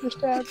fast food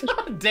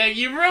establishment. Dang,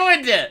 you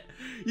ruined it!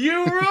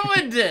 You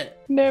ruined it!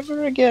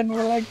 Never again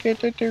will I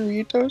get a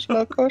Doritos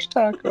Locos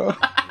Taco.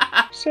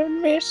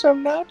 Send me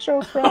some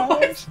nacho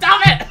fries.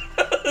 Stop it!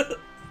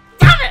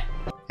 Stop it!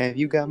 Have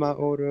you got my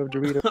order of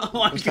Doritos? Oh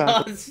my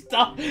god,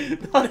 stop!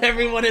 Not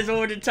everyone has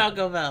ordered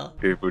Taco Bell.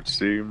 It would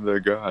seem the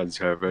gods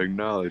have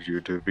acknowledged you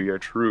to be a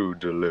true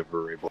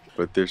deliverable,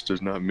 but this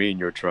does not mean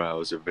your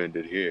trials have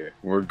ended here.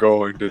 We're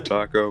going to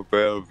Taco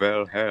Bell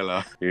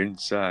Valhalla.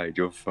 Inside,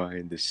 you'll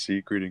find the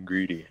secret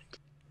ingredient.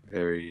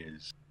 There he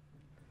is.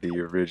 The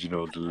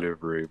original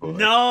delivery boy.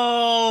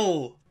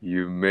 No!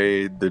 You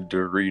made the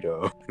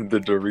Dorito. The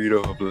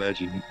Dorito of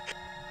legend.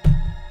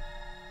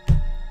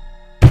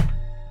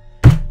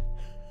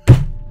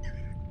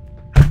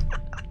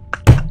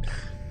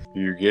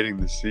 You're getting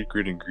the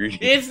secret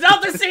ingredient. It's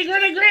not the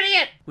secret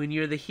ingredient! When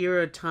you're the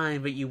hero of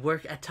time, but you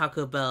work at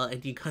Taco Bell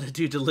and you gotta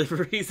do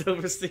deliveries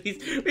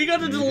overseas, we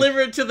gotta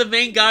deliver it to the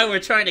main guy we're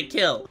trying to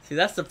kill. See,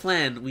 that's the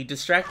plan. We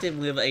distract him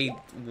with a...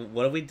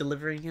 What are we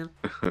delivering him?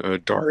 A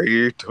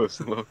Doritos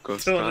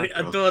Locos Taco.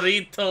 A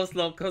Doritos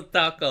Locos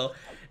Taco.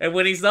 And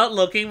when he's not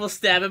looking, we'll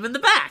stab him in the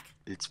back.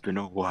 It's been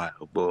a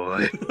while,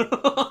 boy.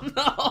 Oh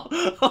no!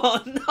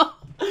 Oh no!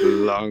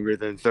 Longer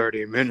than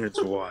 30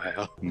 minutes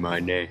while. My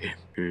name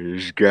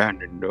is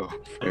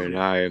Ganondorf, and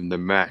I am the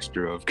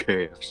master of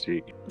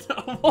KFC.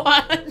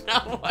 What?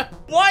 No, what?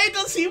 Why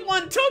does he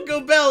want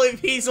Taco Bell if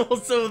he's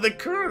also the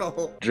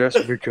Colonel?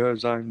 Just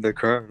because I'm the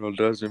Colonel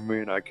doesn't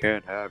mean I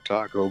can't have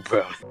Taco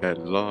Bell. At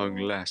long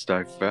last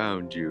I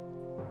found you,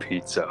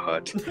 Pizza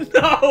Hut.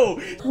 No!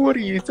 What are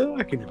you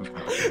talking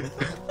about?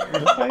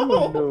 I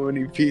don't know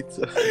any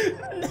pizza.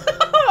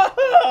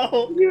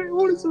 No!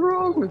 What is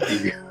wrong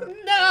with you?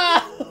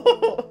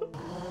 No!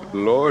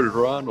 Lord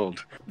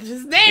Ronald.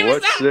 His name What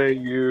is not... say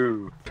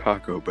you,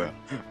 Taco Bell?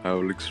 I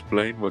will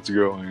explain what's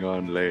going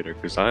on later,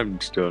 because I'm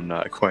still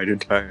not quite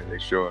entirely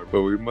sure.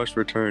 But we must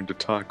return to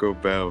Taco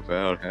Bell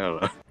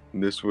Valhalla.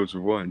 This was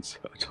once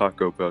a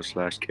Taco Bell /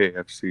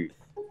 KFC.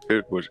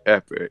 It was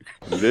epic.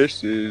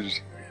 This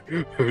is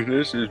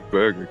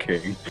Burger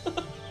King.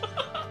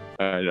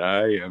 And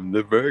I am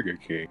the Burger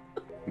King.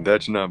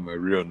 That's not my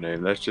real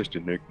name, that's just a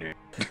nickname.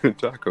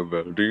 Taco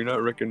Bell, do you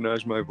not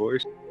recognize my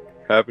voice?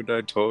 Haven't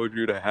I told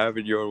you to have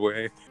it your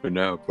way? But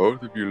now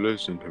both of you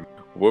listen to me.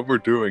 What we're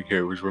doing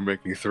here is we're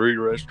making 3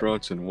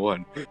 restaurants in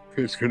one.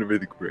 It's gonna be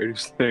the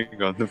greatest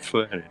thing on the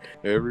planet.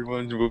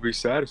 Everyone will be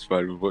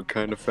satisfied with what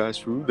kind of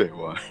fast food they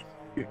want.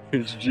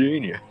 It's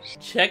genius.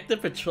 Check the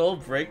patrol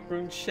break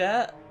room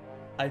chat.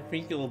 I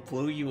think it will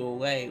blow you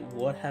away.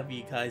 What have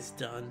you guys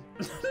done?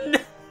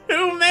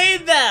 Who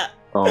made that?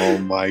 Oh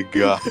my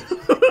god.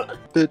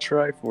 The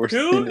Triforce.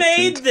 Who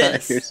made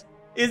this?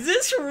 Is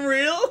this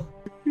real?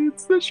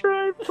 It's the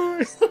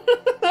Triforce.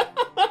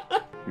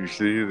 You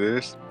see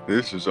this?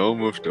 This is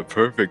almost a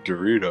perfect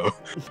Dorito.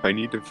 I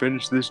need to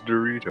finish this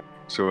Dorito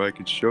so I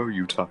can show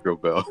you, Taco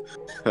Bell,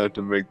 how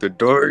to make the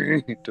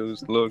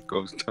Doritos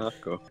Locos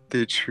Taco.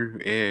 The true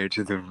heir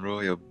to the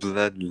royal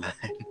bloodline.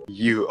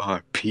 You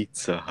are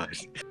Pizza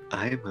Hut.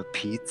 I'm a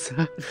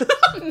pizza?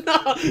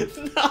 No!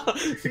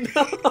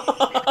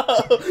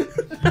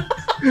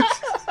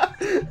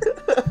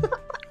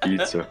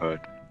 Pizza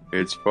Hut.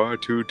 It's far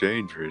too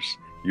dangerous.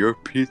 Your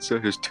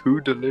pizza is too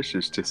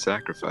delicious to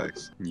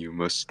sacrifice. You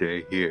must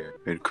stay here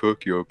and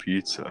cook your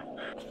pizza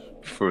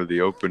for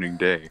the opening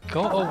day.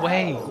 Go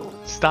away.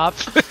 Stop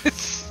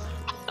this.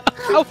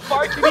 How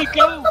far can he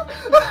go?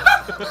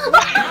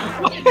 Why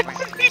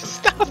hasn't he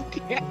stopped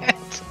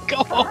yet?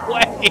 Go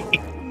away.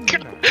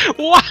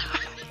 Why?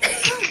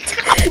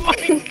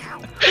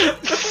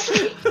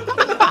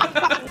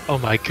 Oh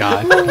my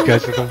god, you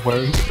guys are the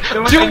worst.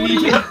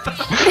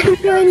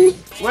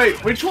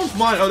 Wait, which one's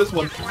mine? Oh, this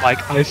one. Like,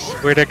 I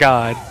swear to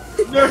god.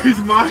 No, he's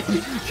mine.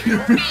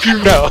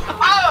 No.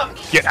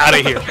 Get out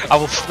of here. I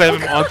will slam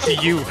him onto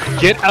you.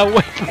 Get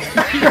away from me.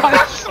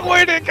 I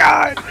swear to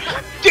God.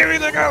 Give me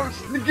the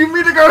ghost. Give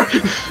me the ghost.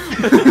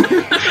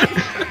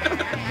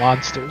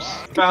 Monsters.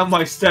 Found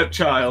my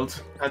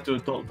stepchild. Had to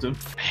adopt him.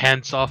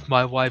 Hands off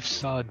my wife's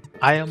son.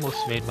 I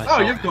almost made myself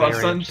Oh, you've got a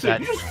very son upset.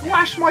 too. You just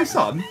flashed my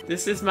son.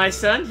 This is my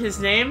son. His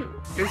name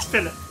is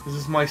Philip. This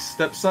is my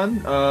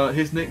stepson.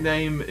 His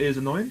nickname is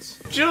Annoyance.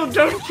 Jill,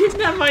 don't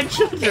kidnap my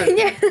children.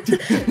 Yeah. I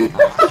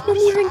didn't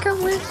even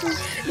come with me.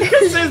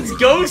 Because there's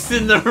ghosts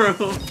in the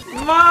room.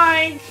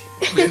 Mike!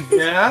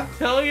 Yeah?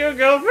 Tell your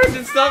girlfriend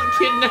to stop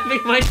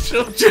kidnapping my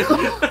children.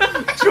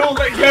 Joel,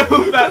 let go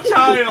of that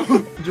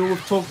child. Joel,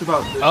 we've talked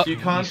about this. Oh. You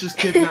can't just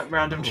kidnap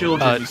random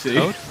children, you see.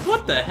 Toad?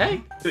 What the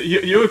heck?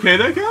 You okay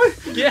there, Callie?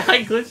 Yeah,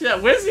 I glitched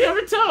out. Where's the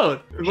other toad?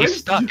 He's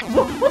stuck.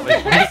 What the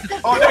heck?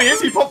 Oh, there he is.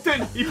 He popped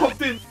in. He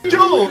popped in.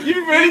 Joel,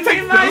 you really Give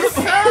take me my Philip?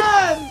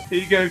 son! Here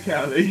you go,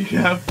 Callie. You can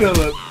have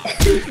Philip.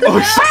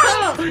 Oh,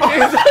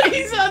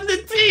 He's on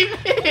the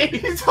TV!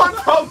 He's on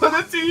top of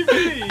the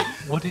TV.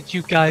 What did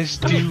you guys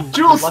do?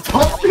 Joel,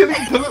 stop stealing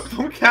Philip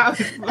from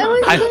Callie. I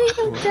was getting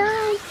him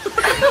down.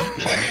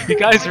 You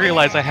guys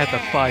realize I had to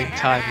find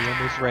time. He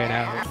almost ran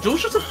out.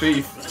 Joel's just a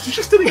thief. She's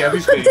just stealing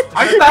everything.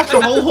 I snatched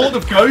a whole horde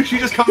of ghosts. She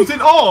just comes in.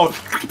 Oh,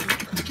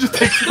 just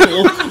takes it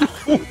all.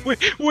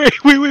 Wait,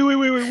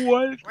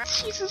 what?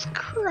 Jesus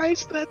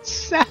Christ, that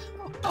sound.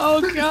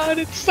 Oh God,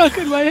 it's stuck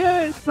in my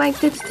head. Mike,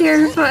 that's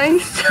terrifying.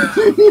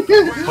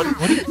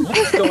 What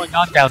is going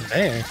on down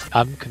there?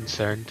 I'm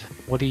concerned.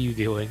 What are you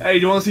doing? Hey, do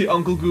you want to see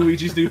Uncle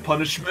Luigi's new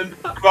punishment?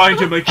 Grind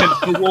him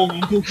against the wall,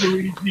 Uncle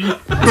Luigi.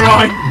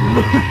 Grind.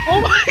 Oh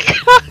my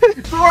God!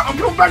 It's alright, I'm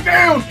coming back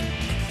down.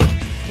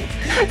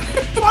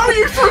 Why are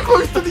you so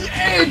close to the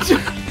edge?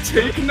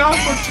 Take number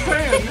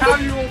 10. How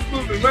do you all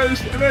moving? Where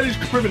is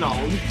criminal?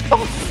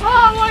 Oh,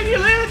 why do you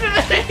leave it to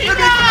me?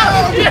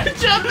 No! You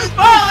jumped!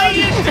 Oh,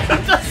 you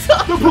jumped us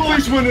off! The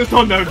policeman is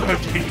on no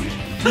mercy.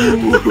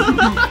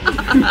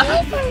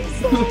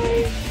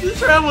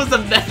 This round was a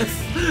mess.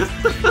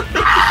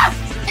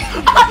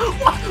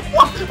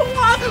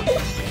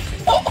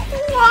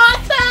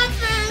 What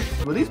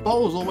happened? Were these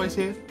bottles always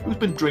here? Who's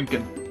been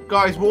drinking?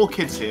 Guys, we're all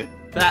kids here.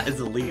 That is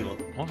illegal.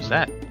 What was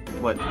that?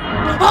 What?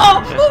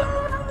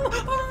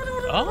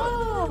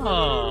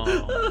 Oh!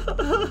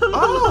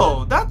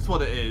 Oh, that's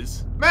what it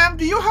is. Ma'am,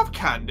 do you have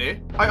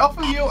candy? I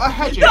offer you a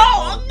hedge. No,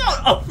 I'm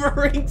not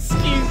offering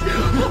excuse.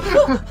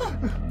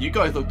 You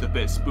guys looked a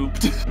bit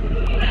spooked.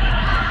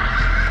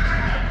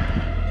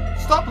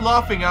 Stop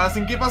laughing at us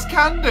and give us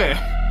candy.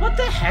 What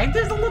the heck?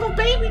 There's a little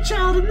baby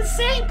child in the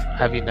sink.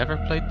 Have you never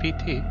played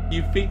PT?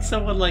 You think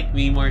someone like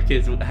me,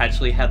 Marcus, would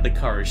actually have the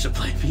courage to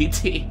play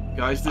PT?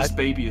 Guys, this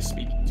baby is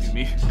speaking to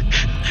me.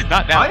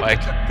 Not now,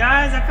 Mike.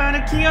 Guys, I found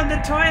a key on the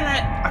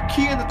toilet. A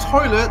key in the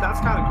toilet?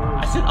 That's kind of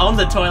gross. I said on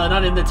the toilet,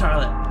 not in the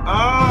toilet.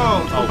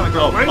 Oh, go, go,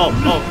 go, right? go,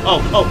 no.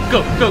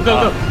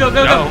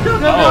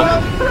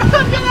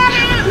 Get out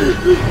of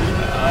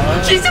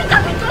here! She's still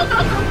coming, go.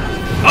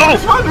 Oh!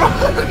 Run!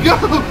 Go!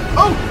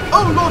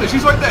 Oh, Lordy,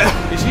 she's right there.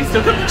 Is she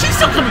still coming? She's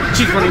still coming!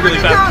 She's running really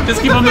fast.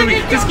 Just keep on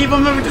moving. Just keep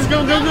on moving. Just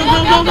go.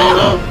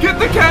 Get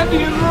the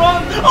candy and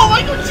run! Oh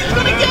my God, she's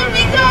gonna get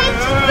me, guys!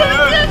 She's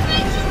gonna get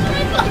me!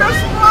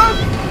 Just run!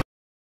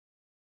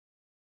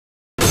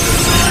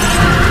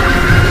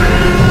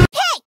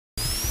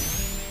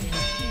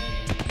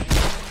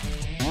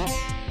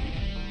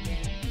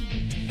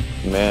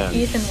 Man,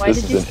 Ethan, why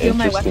this did is you an steal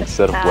my interesting weapon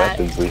set of pad?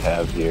 weapons we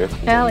have here.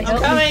 Callie,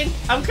 help me.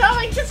 I'm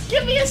coming! Just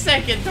give me a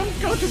second!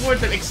 Don't go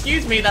towards it.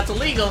 Excuse me, that's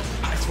illegal.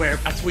 I swear,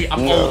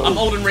 I'm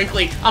old and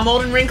wrinkly.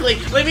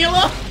 Leave me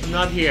alone! I'm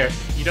not here.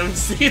 You don't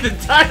see the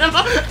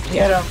dynamo?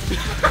 Get him.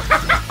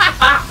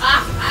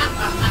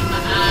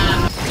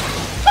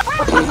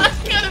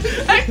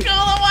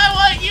 Akula, why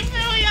won't you feel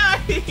me?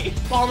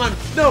 Ballman,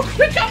 no!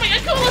 They're coming!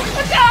 Akula,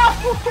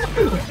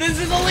 no! This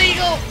is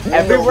illegal!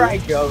 Everywhere I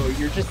go,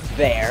 you're just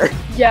there.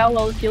 Yeah,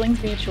 well, the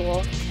feeling's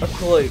mutual.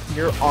 Akula,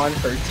 you're on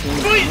her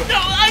team. Wait, no,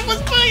 I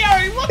was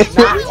Bayari! What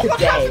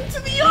happened to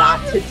the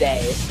Not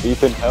today.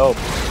 Ethan, help.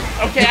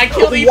 Okay, I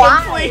killed Ethan,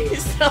 Why?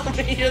 please tell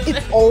me you're there.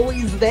 It's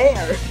always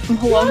there.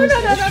 No,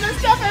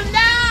 stop him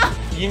now!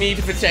 You need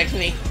to protect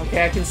me.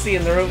 Okay, I can see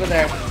him, they're over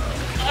there.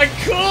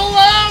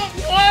 Akula,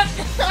 what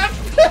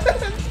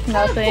happened?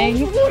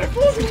 Nothing.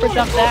 Super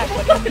jump back.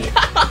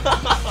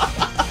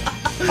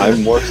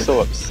 I'm more so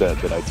upset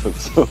that I took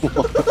so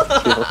long to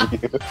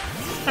kill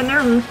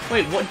you.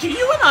 Wait, what? Do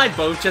you and I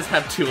both just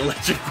have 2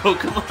 electric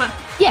Pokemon?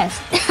 Yes.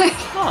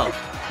 Oh.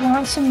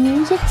 Want some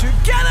music?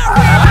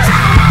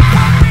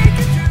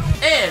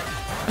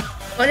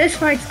 Well, this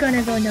part's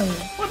gonna go nowhere.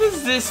 What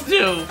does this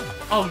do?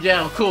 Oh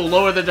yeah, cool.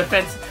 Lower the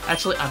defense.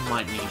 Actually, I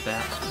might need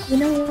that. You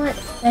know what?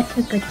 That's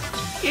a good.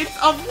 It's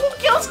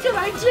what else can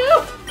I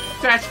do?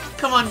 Crash,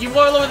 come on, you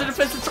more lower the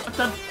defense. It's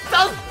does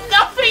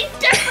nothing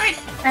different.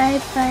 I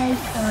fight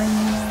on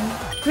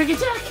you. Quick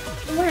attack.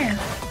 Wow.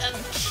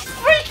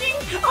 Freaking!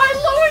 I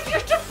lowered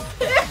your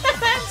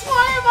defense.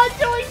 Why am I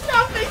doing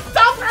something?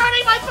 Stop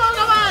hurting my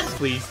Pokemon.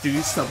 Please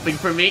do something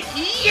for me.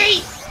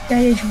 Yeet!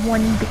 That is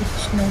one big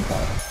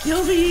snowball.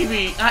 Kill the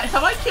Eevee.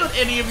 Have I killed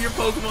any of your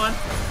Pokemon?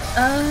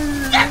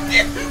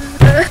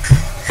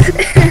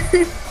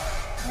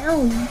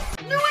 No.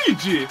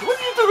 Luigi, what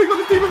are you doing on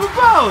the team of a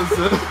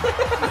Bowser?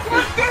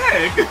 What the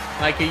heck?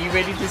 Mike, are you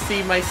ready to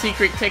see my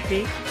secret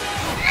technique?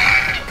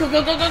 Go,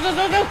 go, go, go, go,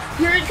 go, go!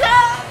 Here it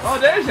comes! Oh,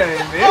 there's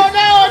Amy. Oh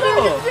no, I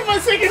didn't get to see my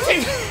secret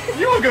technique!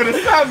 You were gonna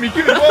stab me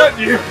good, weren't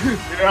you?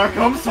 Here I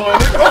come,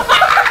 Sonic.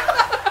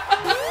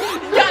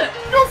 Got it!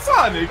 You're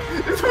Sonic!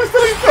 It's who's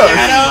doing first!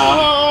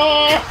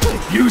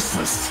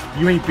 Useless!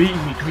 You ain't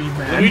beating me, Green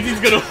Man. Luigi's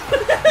gonna...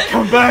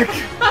 Come back!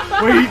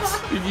 Wait!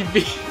 Did you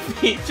beat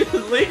me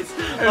at least?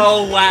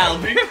 Oh wow.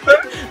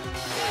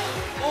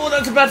 Oh,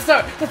 that's a bad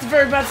start. That's a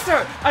very bad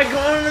start. I'm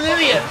an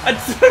idiot. I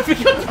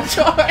forgot to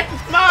charge.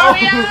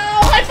 Mario!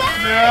 High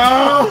five!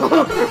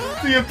 No!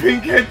 See a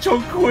pink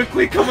hedgehog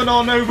quickly coming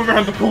on over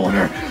around the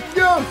corner.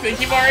 Go! Thank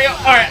you, Mario.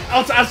 Alright,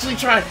 I'll actually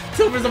try.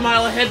 Silver's a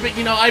mile ahead, but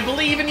you know, I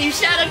believe in you,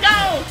 Shadow.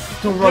 Go!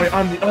 Don't worry,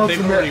 I'm the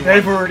ultimate.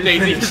 They've already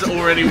finished.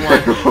 already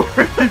won.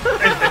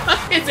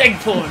 It's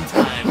eggplant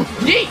time.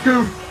 Yeet!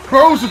 Go!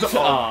 Pros of the...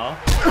 Aw.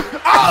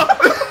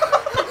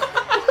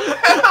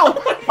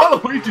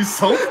 Luigi's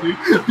salty.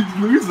 He's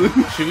losing.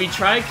 Should we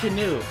try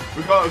canoe?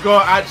 We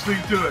gotta actually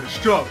do it.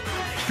 Stroke.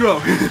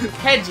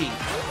 Hedgie.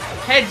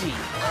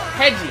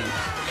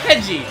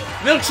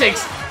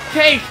 Milkshakes.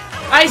 Cake.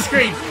 Ice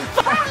cream.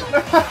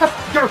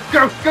 Go.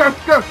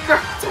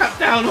 Tap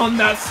down on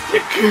that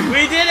stick.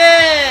 We did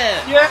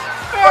it! Yeah.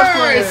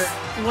 First!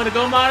 You wanna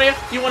go, Mario?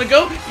 You wanna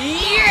go?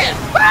 Yeah!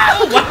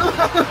 Oh,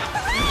 wow.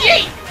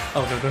 Yay!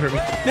 Oh, no, don't hurt me.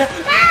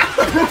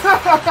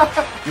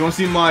 You wanna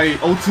see my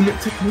ultimate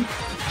technique?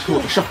 It's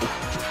called a shuffle.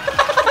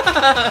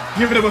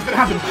 You never know what's gonna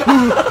happen.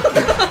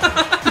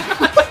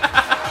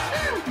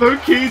 Low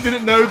key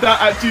didn't know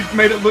that actually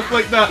made it look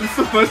like that. This is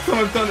the first time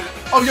I've done it.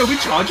 Oh, yo, we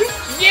charging?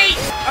 Yay!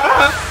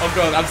 Oh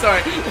god, I'm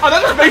sorry. Oh,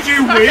 that just made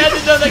you win. I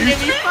didn't know that gave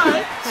me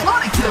fun.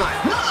 Sonic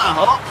time.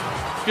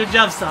 Good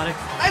job, Sonic.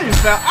 I didn't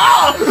fail.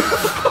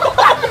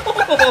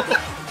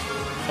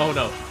 Oh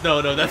no,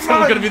 that's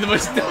not gonna be the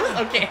most.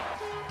 Okay.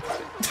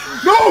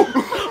 No!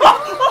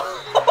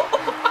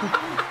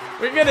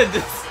 We're gonna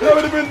just. That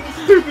would have been the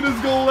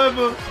stupidest goal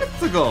ever.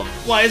 It's a goal.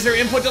 Why is there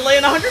input delay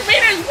in 100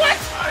 meters? What?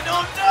 I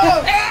don't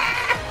know.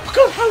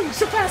 Go, how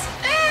so fast?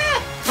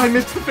 I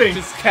missed the thing.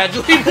 Just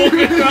casually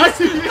moving across.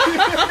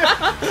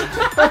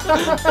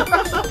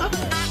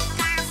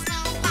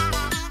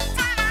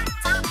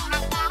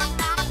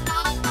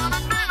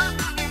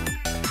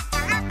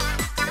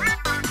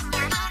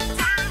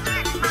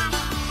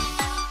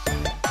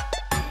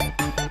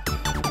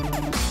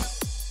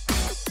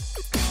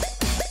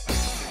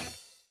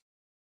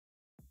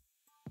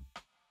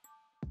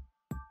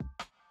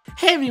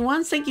 Hey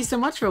everyone, thank you so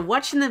much for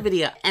watching the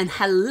video, and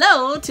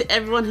hello to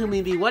everyone who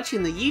may be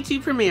watching the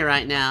YouTube premiere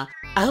right now.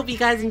 I hope you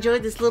guys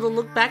enjoyed this little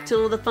look back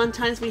to all the fun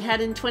times we had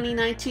in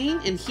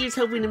 2019, and here's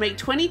hoping to make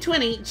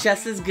 2020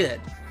 just as good.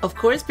 Of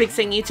course, big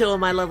thank you to all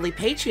my lovely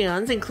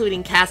Patreons,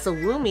 including Castle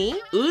Woomy,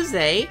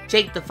 Ozei,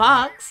 Jake the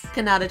Fox,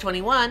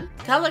 Kanata21,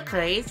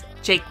 ColorCraze,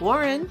 Jake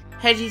Warren,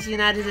 Hedgie's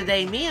United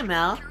Today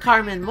Miamel,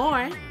 Carmen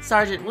Moore,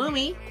 Sergeant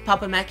Woomy,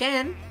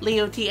 PapaMacN,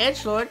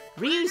 LeoTeEdglord,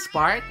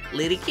 Ryuspark,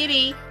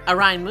 LittyKitty,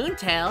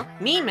 Orionmoontail,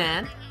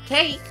 MiiMan,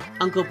 Cake,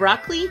 Uncle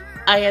Broccoli,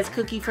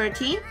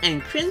 IasCookie13,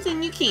 and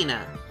Crimson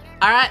Yukina.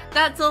 Alright,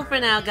 that's all for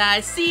now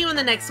guys. See you in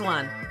the next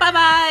one. Bye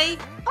bye!